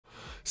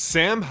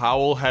Sam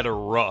Howell had a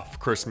rough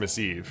Christmas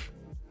Eve.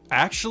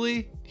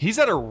 Actually, he's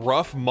had a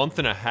rough month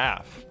and a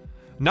half.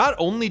 Not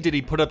only did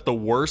he put up the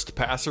worst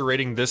passer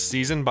rating this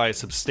season by a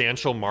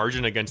substantial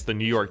margin against the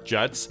New York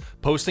Jets,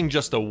 posting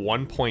just a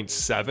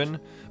 1.7,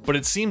 but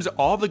it seems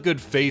all the good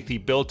faith he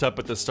built up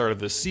at the start of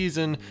the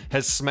season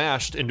has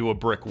smashed into a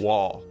brick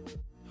wall.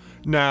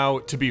 Now,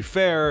 to be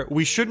fair,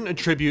 we shouldn't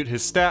attribute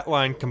his stat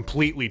line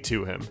completely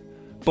to him.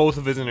 Both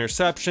of his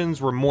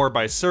interceptions were more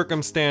by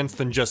circumstance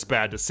than just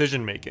bad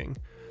decision making.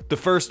 The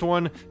first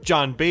one,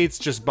 John Bates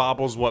just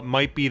bobbles what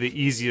might be the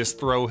easiest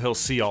throw he'll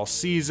see all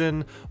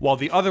season, while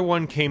the other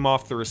one came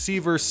off the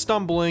receiver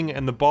stumbling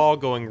and the ball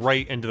going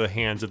right into the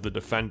hands of the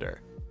defender.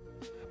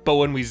 But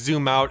when we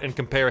zoom out and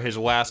compare his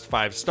last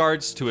 5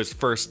 starts to his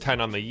first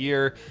 10 on the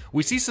year,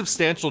 we see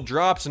substantial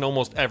drops in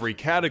almost every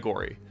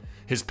category.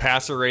 His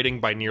passer rating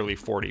by nearly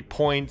 40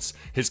 points,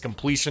 his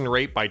completion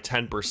rate by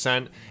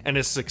 10%, and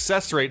his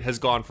success rate has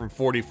gone from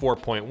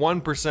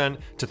 44.1%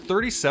 to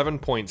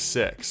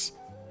 37.6%.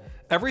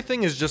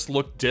 Everything has just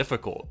looked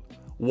difficult.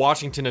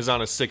 Washington is on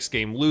a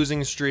 6-game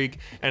losing streak,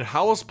 and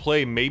Howell's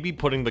play may be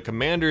putting the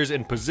Commanders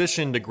in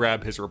position to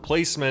grab his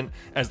replacement,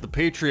 as the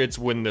Patriots'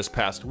 win this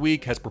past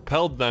week has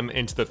propelled them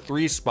into the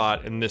 3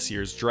 spot in this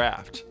year's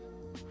draft.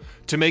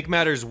 To make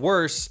matters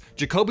worse,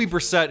 Jacoby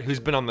Brissett, who's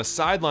been on the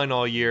sideline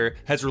all year,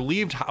 has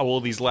relieved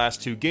Howell these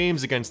last 2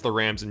 games against the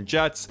Rams and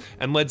Jets,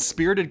 and led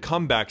spirited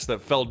comebacks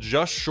that fell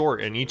just short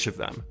in each of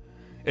them.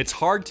 It's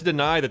hard to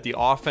deny that the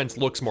offense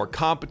looks more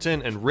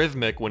competent and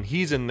rhythmic when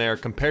he's in there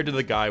compared to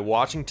the guy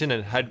Washington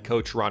and head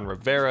coach Ron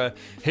Rivera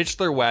hitched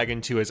their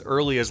wagon to as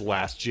early as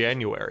last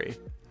January.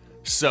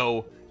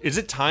 So, is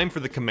it time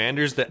for the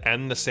Commanders to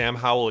end the Sam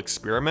Howell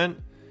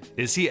experiment?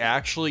 Is he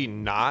actually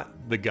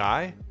not the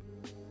guy?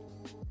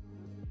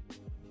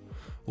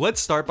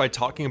 Let's start by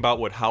talking about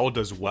what Howell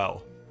does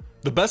well.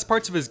 The best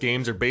parts of his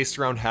games are based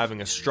around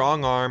having a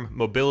strong arm,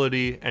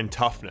 mobility, and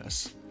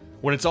toughness.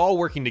 When it's all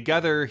working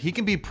together, he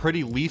can be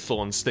pretty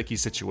lethal in sticky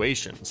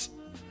situations.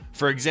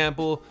 For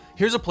example,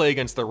 here's a play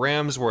against the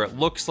Rams where it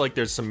looks like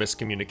there's some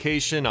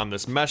miscommunication on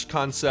this mesh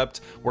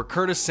concept, where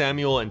Curtis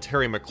Samuel and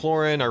Terry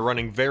McLaurin are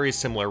running very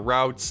similar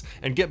routes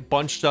and get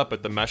bunched up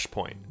at the mesh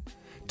point.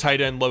 Tight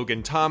end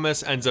Logan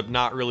Thomas ends up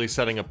not really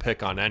setting a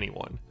pick on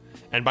anyone.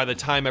 And by the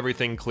time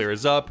everything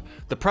clears up,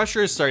 the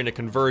pressure is starting to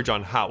converge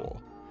on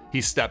Howell. He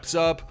steps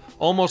up,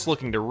 almost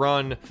looking to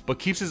run, but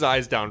keeps his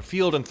eyes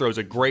downfield and throws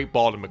a great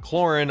ball to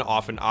McLaurin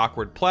off an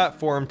awkward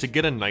platform to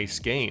get a nice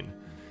gain.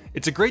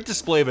 It's a great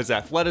display of his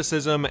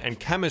athleticism and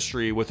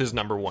chemistry with his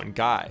number 1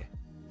 guy.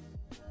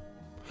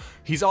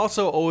 He's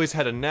also always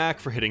had a knack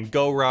for hitting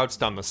go routes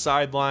down the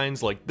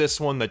sidelines, like this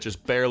one that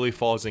just barely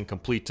falls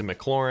incomplete to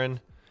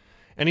McLaurin.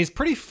 And he's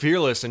pretty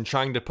fearless in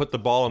trying to put the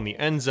ball in the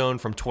end zone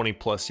from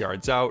 20+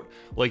 yards out,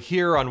 like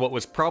here on what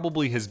was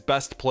probably his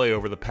best play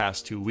over the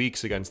past 2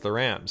 weeks against the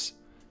Rams.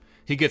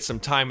 He gets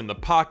some time in the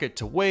pocket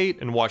to wait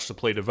and watch the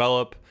play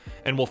develop,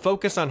 and we'll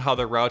focus on how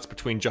the routes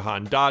between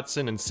Jahan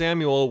Dotson and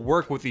Samuel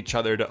work with each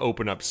other to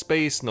open up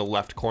space in the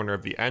left corner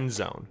of the end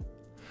zone.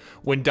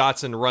 When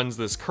Dotson runs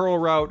this curl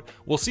route,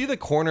 we'll see the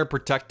corner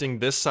protecting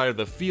this side of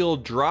the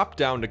field drop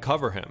down to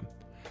cover him.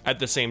 At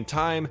the same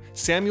time,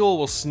 Samuel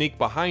will sneak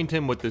behind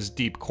him with this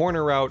deep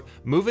corner route,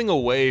 moving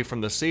away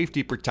from the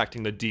safety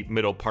protecting the deep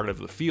middle part of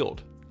the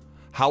field.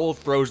 Howell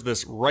throws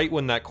this right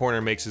when that corner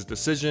makes his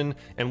decision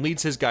and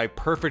leads his guy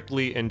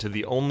perfectly into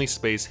the only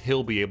space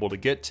he'll be able to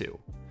get to.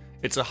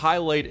 It's a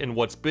highlight in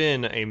what's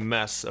been a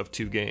mess of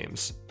 2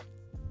 games.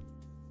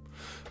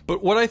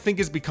 But what I think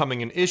is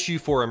becoming an issue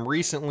for him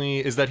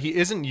recently is that he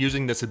isn't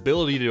using this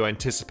ability to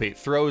anticipate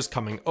throws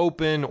coming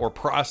open or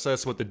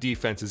process what the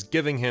defense is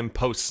giving him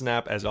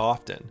post-snap as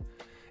often.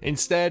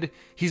 Instead,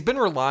 he's been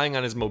relying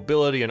on his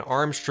mobility and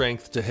arm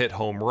strength to hit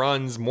home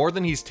runs more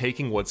than he's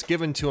taking what's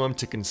given to him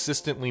to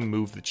consistently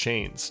move the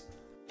chains.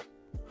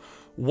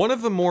 One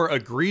of the more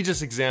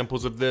egregious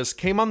examples of this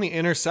came on the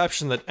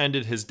interception that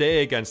ended his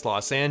day against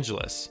Los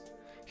Angeles.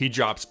 He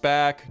drops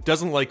back,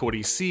 doesn't like what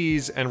he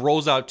sees, and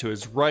rolls out to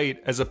his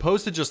right, as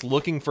opposed to just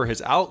looking for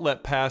his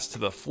outlet pass to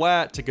the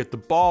flat to get the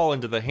ball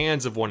into the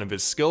hands of one of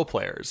his skill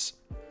players.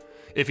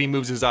 If he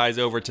moves his eyes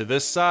over to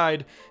this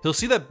side, he'll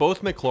see that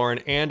both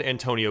McLaurin and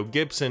Antonio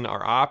Gibson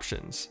are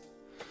options.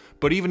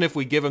 But even if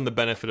we give him the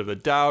benefit of the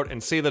doubt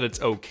and say that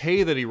it's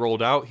okay that he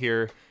rolled out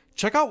here,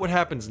 check out what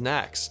happens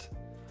next.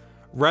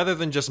 Rather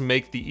than just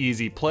make the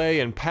easy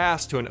play and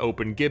pass to an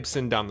open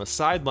Gibson down the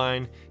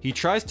sideline, he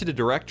tries to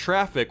direct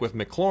traffic with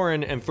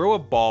McLaurin and throw a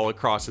ball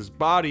across his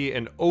body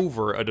and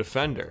over a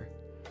defender.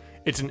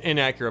 It's an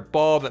inaccurate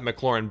ball that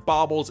McLaurin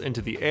bobbles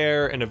into the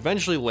air and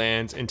eventually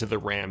lands into the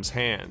Rams'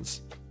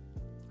 hands.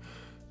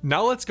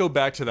 Now let's go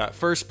back to that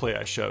first play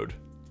I showed.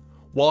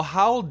 While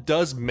Howell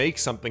does make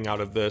something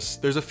out of this,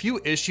 there's a few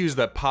issues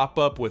that pop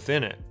up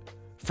within it.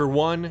 For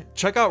one,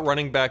 check out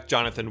running back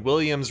Jonathan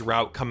Williams'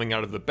 route coming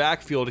out of the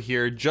backfield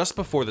here just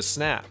before the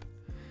snap.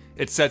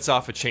 It sets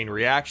off a chain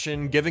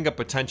reaction, giving a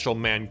potential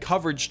man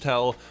coverage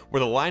tell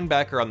where the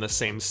linebacker on the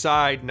same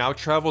side now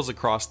travels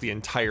across the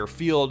entire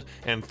field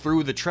and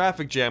through the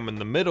traffic jam in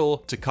the middle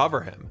to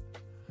cover him.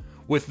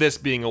 With this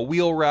being a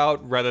wheel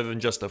route rather than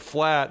just a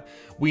flat,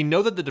 we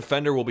know that the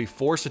defender will be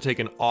forced to take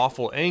an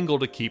awful angle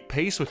to keep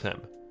pace with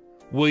him.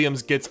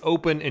 Williams gets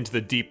open into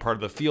the deep part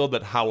of the field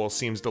that Howell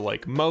seems to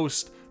like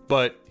most,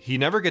 but he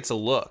never gets a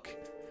look.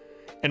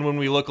 And when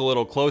we look a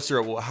little closer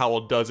at what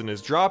Howell does in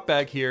his drop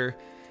back here,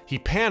 he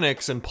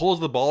panics and pulls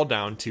the ball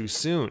down too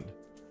soon.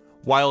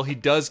 While he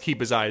does keep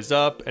his eyes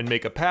up and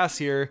make a pass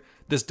here,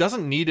 this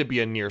doesn't need to be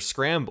a near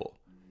scramble.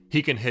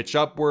 He can hitch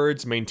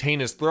upwards, maintain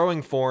his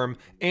throwing form,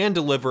 and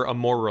deliver a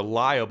more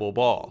reliable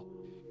ball.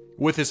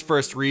 With his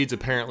first reads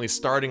apparently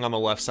starting on the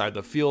left side of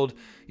the field,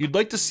 you'd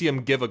like to see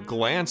him give a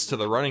glance to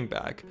the running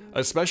back,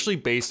 especially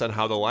based on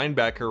how the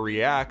linebacker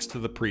reacts to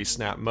the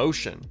pre-snap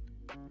motion.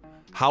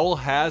 Howell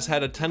has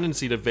had a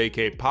tendency to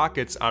vacate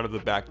pockets out of the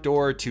back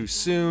door too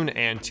soon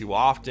and too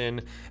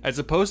often, as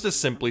opposed to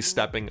simply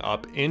stepping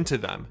up into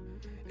them.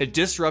 It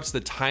disrupts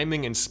the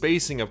timing and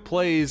spacing of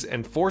plays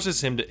and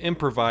forces him to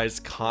improvise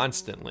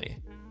constantly.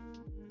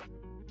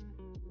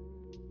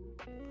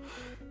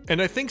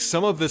 And I think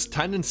some of this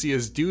tendency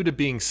is due to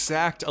being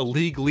sacked a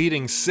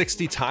league-leading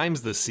 60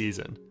 times this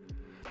season.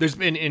 There's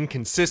been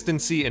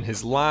inconsistency in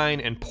his line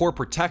and poor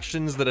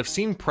protections that have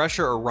seen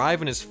pressure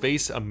arrive in his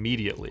face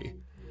immediately.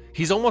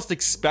 He's almost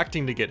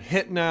expecting to get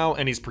hit now,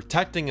 and he's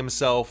protecting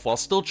himself while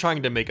still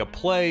trying to make a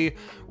play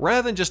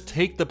rather than just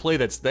take the play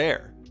that's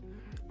there.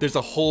 There's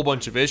a whole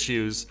bunch of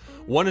issues.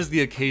 One is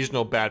the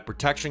occasional bad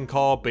protection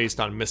call based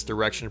on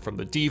misdirection from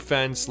the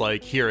defense,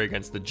 like here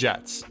against the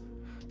Jets.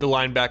 The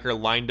linebacker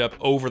lined up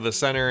over the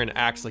center and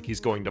acts like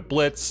he's going to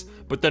blitz,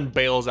 but then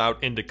bails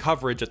out into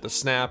coverage at the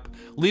snap,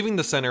 leaving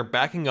the center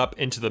backing up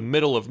into the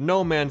middle of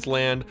no man's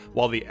land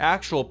while the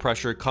actual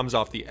pressure comes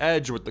off the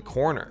edge with the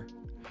corner.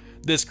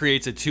 This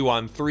creates a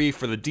 2-on-3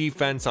 for the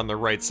defense on the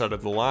right side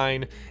of the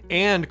line,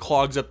 and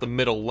clogs up the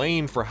middle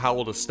lane for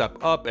Howell to step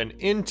up and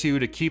into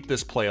to keep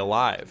this play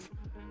alive.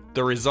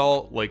 The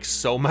result, like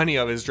so many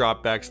of his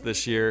dropbacks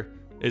this year,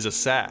 is a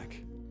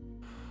sack.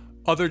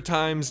 Other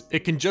times, it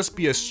can just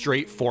be a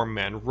straight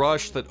four-man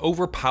rush that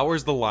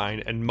overpowers the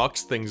line and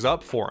mucks things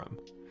up for him.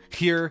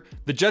 Here,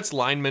 the Jets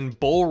lineman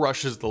bull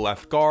rushes the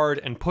left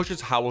guard and pushes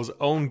Howell's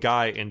own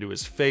guy into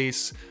his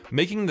face,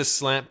 making the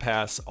slant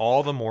pass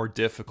all the more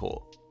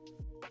difficult.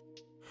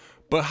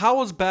 But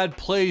Howell's bad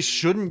plays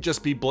shouldn't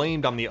just be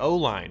blamed on the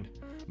O-line.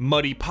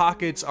 Muddy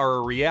pockets are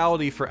a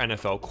reality for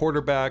NFL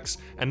quarterbacks,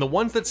 and the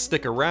ones that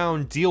stick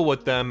around deal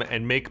with them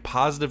and make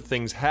positive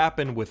things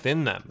happen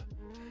within them.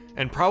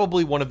 And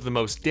probably one of the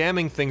most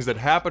damning things that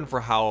happened for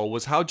Howell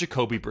was how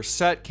Jacoby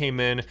Brissett came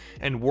in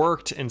and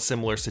worked in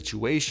similar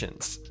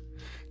situations.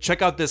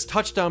 Check out this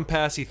touchdown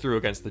pass he threw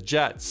against the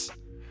Jets.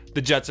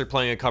 The Jets are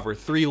playing a cover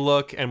 3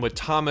 look, and with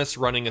Thomas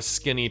running a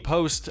skinny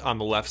post on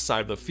the left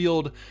side of the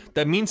field,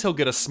 that means he'll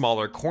get a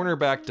smaller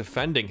cornerback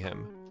defending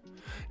him.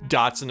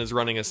 Dotson is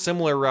running a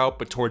similar route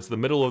but towards the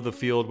middle of the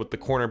field with the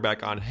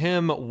cornerback on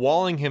him,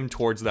 walling him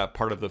towards that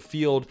part of the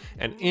field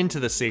and into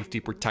the safety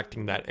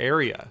protecting that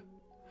area.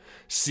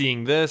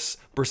 Seeing this,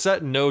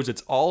 Brissett knows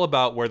it's all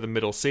about where the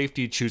middle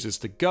safety chooses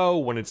to go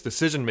when it's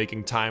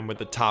decision-making time with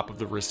the top of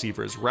the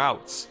receiver's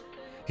routes.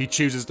 He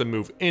chooses to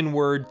move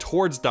inward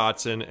towards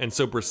Dotson, and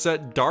so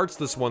Brissett darts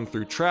this one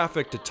through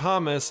traffic to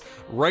Thomas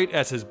right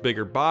as his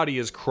bigger body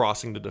is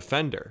crossing the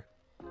defender.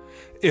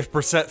 If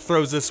Brissett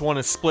throws this one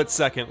a split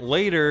second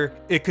later,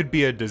 it could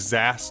be a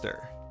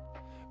disaster.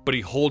 But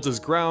he holds his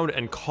ground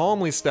and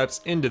calmly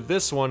steps into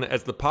this one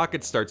as the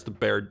pocket starts to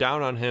bear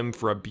down on him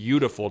for a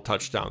beautiful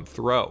touchdown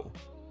throw.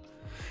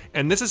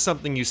 And this is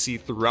something you see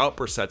throughout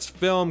Brissett's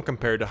film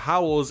compared to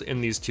Howell's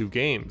in these two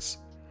games.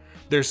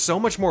 There's so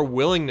much more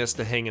willingness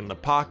to hang in the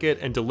pocket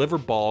and deliver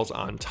balls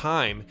on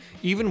time,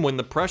 even when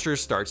the pressure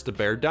starts to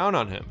bear down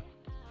on him.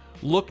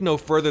 Look no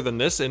further than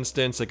this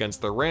instance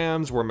against the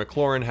Rams, where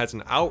McLaurin has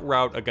an out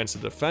route against a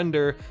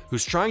defender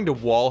who's trying to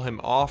wall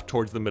him off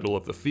towards the middle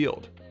of the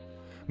field.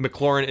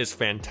 McLaurin is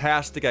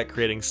fantastic at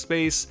creating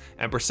space,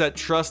 and Brissett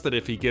trusts that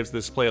if he gives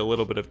this play a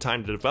little bit of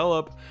time to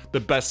develop, the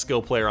best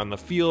skill player on the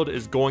field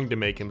is going to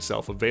make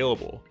himself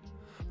available.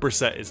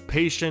 Brissett is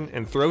patient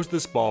and throws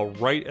this ball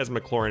right as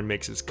McLaurin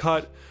makes his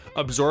cut,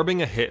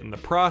 absorbing a hit in the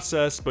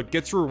process, but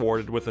gets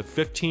rewarded with a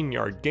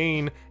 15-yard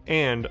gain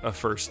and a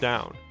first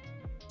down.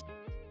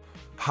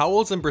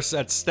 Howell's and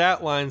Brissett's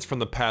stat lines from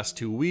the past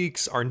 2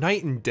 weeks are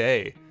night and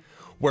day,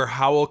 where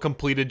Howell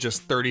completed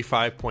just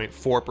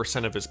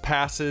 35.4% of his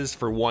passes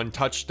for 1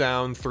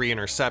 touchdown, 3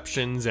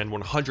 interceptions, and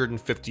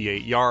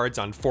 158 yards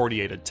on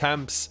 48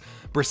 attempts.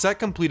 Brissett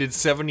completed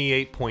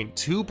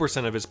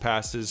 78.2% of his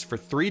passes for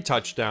 3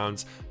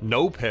 touchdowns,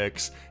 no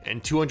picks,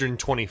 and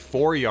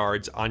 224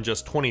 yards on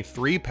just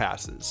 23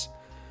 passes.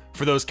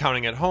 For those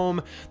counting at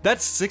home,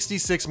 that's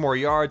 66 more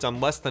yards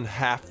on less than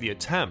half the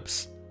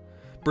attempts.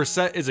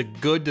 Brissett is a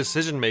good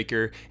decision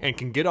maker and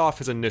can get off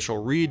his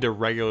initial read to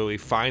regularly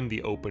find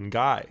the open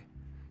guy.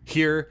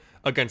 Here,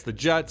 against the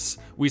Jets,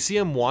 we see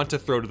him want to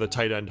throw to the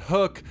tight end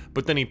hook,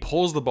 but then he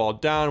pulls the ball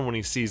down when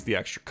he sees the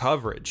extra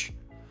coverage.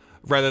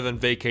 Rather than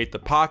vacate the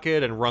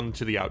pocket and run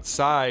to the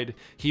outside,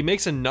 he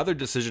makes another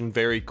decision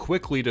very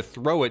quickly to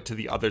throw it to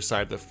the other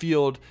side of the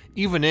field,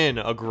 even in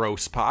a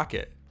gross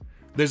pocket.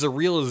 There's a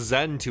real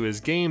zen to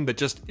his game that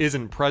just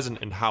isn't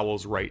present in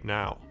Howell's right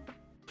now.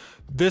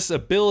 This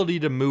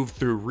ability to move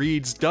through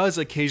reads does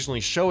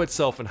occasionally show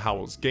itself in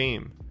Howell's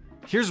game.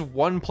 Here's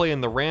one play in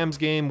the Rams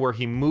game where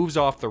he moves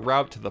off the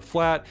route to the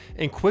flat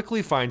and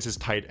quickly finds his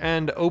tight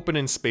end open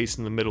in space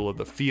in the middle of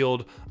the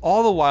field,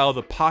 all the while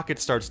the pocket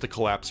starts to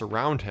collapse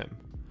around him.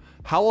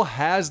 Howell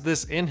has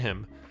this in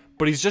him,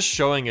 but he's just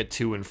showing it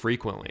too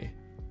infrequently.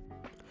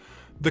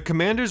 The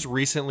Commanders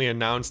recently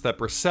announced that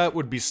Brissett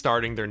would be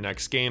starting their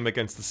next game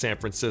against the San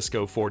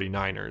Francisco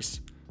 49ers.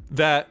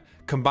 That,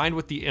 combined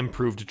with the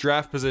improved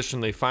draft position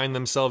they find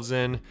themselves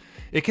in,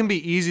 it can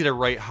be easy to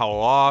write Howell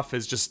off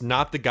as just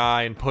not the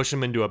guy and push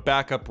him into a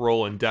backup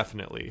role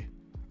indefinitely.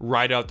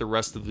 Ride out the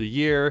rest of the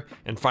year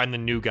and find the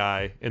new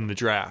guy in the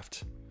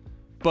draft.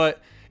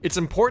 But it's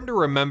important to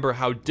remember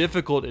how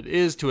difficult it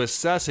is to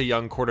assess a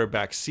young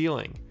quarterback's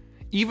ceiling.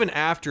 Even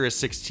after a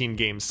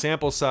 16-game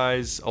sample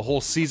size, a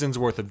whole season's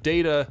worth of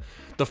data,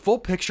 the full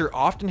picture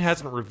often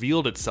hasn't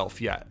revealed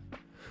itself yet.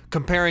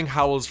 Comparing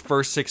Howell's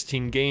first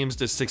 16 games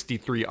to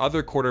 63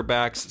 other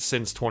quarterbacks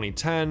since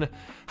 2010,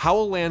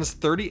 Howell lands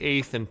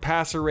 38th in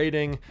passer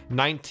rating,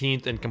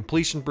 19th in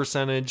completion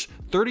percentage,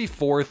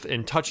 34th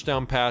in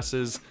touchdown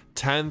passes,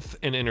 10th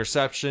in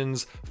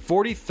interceptions,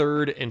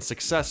 43rd in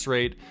success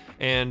rate,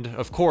 and,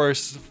 of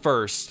course,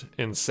 1st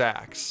in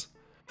sacks.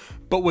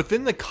 But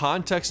within the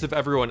context of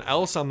everyone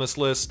else on this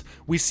list,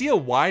 we see a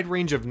wide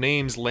range of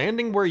names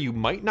landing where you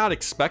might not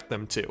expect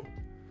them to.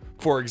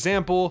 For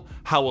example,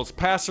 Howell's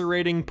passer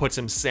rating puts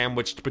him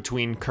sandwiched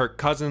between Kirk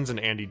Cousins and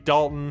Andy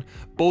Dalton,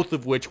 both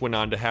of which went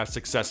on to have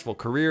successful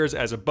careers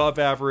as above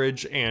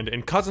average, and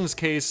in Cousins'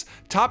 case,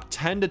 top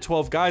 10 to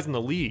 12 guys in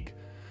the league.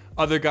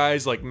 Other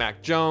guys like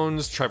Mac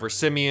Jones, Trevor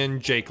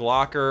Siemian, Jake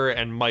Locker,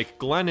 and Mike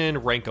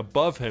Glennon rank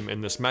above him in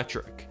this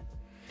metric.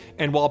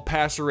 And while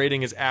passer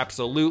rating is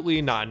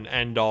absolutely not an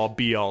end-all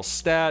be-all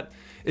stat,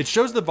 it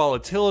shows the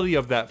volatility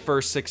of that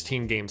first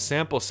 16-game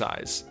sample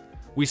size.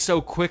 We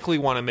so quickly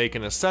want to make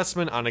an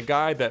assessment on a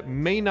guy that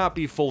may not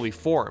be fully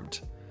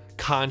formed.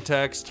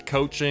 Context,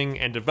 coaching,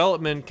 and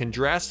development can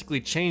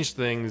drastically change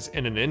things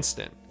in an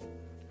instant.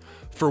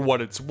 For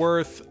what it's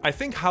worth, I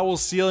think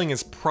Howell's ceiling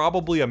is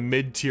probably a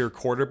mid-tier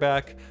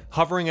quarterback,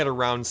 hovering at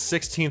around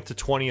 16th to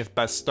 20th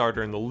best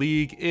starter in the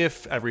league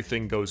if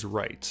everything goes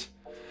right.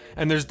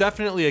 And there's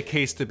definitely a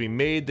case to be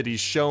made that he's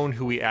shown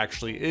who he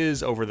actually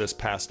is over this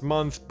past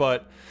month,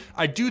 but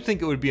I do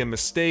think it would be a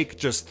mistake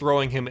just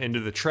throwing him into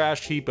the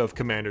trash heap of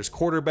Commanders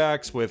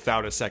quarterbacks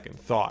without a second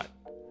thought.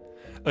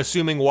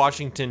 Assuming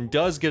Washington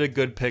does get a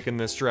good pick in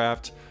this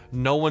draft,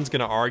 no one's going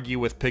to argue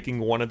with picking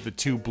one of the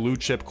two blue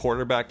chip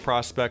quarterback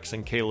prospects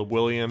in Caleb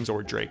Williams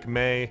or Drake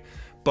May,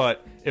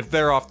 but if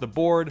they're off the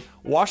board,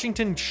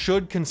 Washington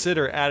should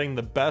consider adding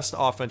the best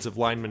offensive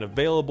linemen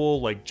available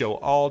like Joe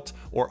Alt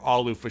or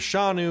Olu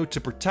Fashanu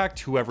to protect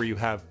whoever you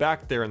have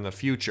back there in the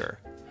future.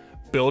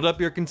 Build up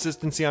your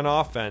consistency on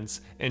offense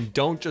and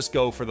don't just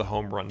go for the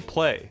home run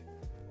play.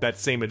 That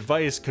same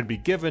advice could be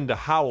given to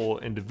Howell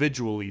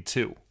individually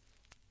too.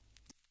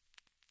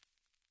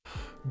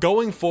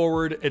 Going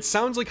forward, it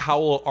sounds like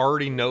Howell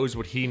already knows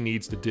what he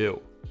needs to do.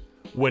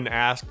 When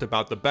asked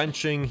about the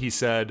benching, he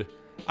said,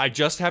 "I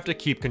just have to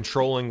keep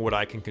controlling what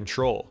I can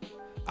control.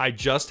 I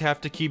just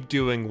have to keep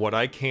doing what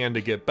I can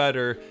to get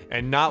better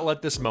and not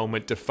let this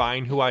moment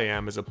define who I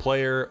am as a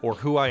player or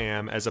who I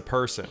am as a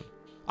person.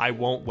 I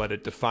won't let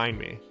it define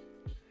me."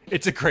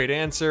 It's a great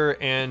answer,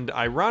 and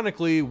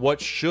ironically,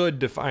 what should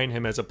define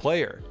him as a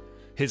player?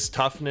 His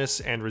toughness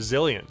and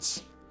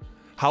resilience.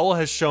 Howell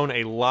has shown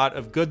a lot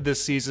of good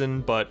this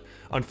season, but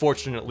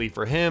unfortunately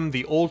for him,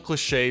 the old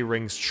cliche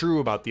rings true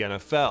about the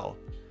NFL.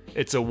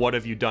 It's a "what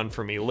have you done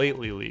for me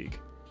lately" league.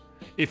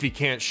 If he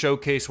can't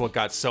showcase what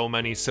got so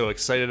many so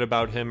excited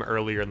about him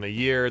earlier in the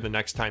year the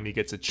next time he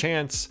gets a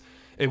chance,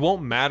 it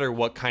won't matter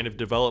what kind of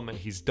development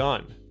he's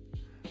done.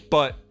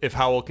 But if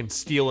Howell can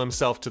steel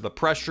himself to the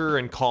pressure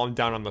and calm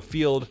down on the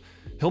field,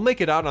 he'll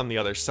make it out on the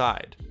other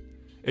side.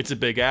 It's a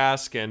big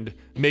ask, and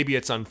maybe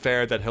it's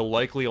unfair that he'll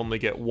likely only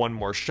get one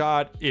more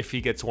shot if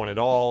he gets one at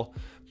all,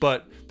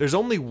 but there's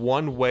only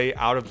one way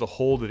out of the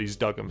hole that he's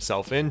dug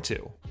himself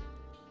into.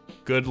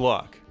 Good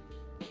luck.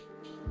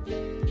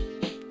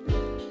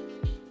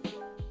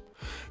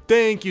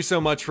 Thank you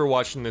so much for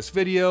watching this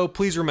video.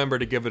 Please remember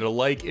to give it a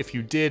like if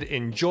you did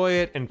enjoy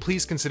it, and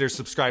please consider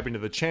subscribing to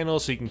the channel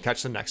so you can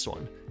catch the next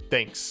one.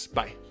 Thanks,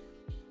 bye.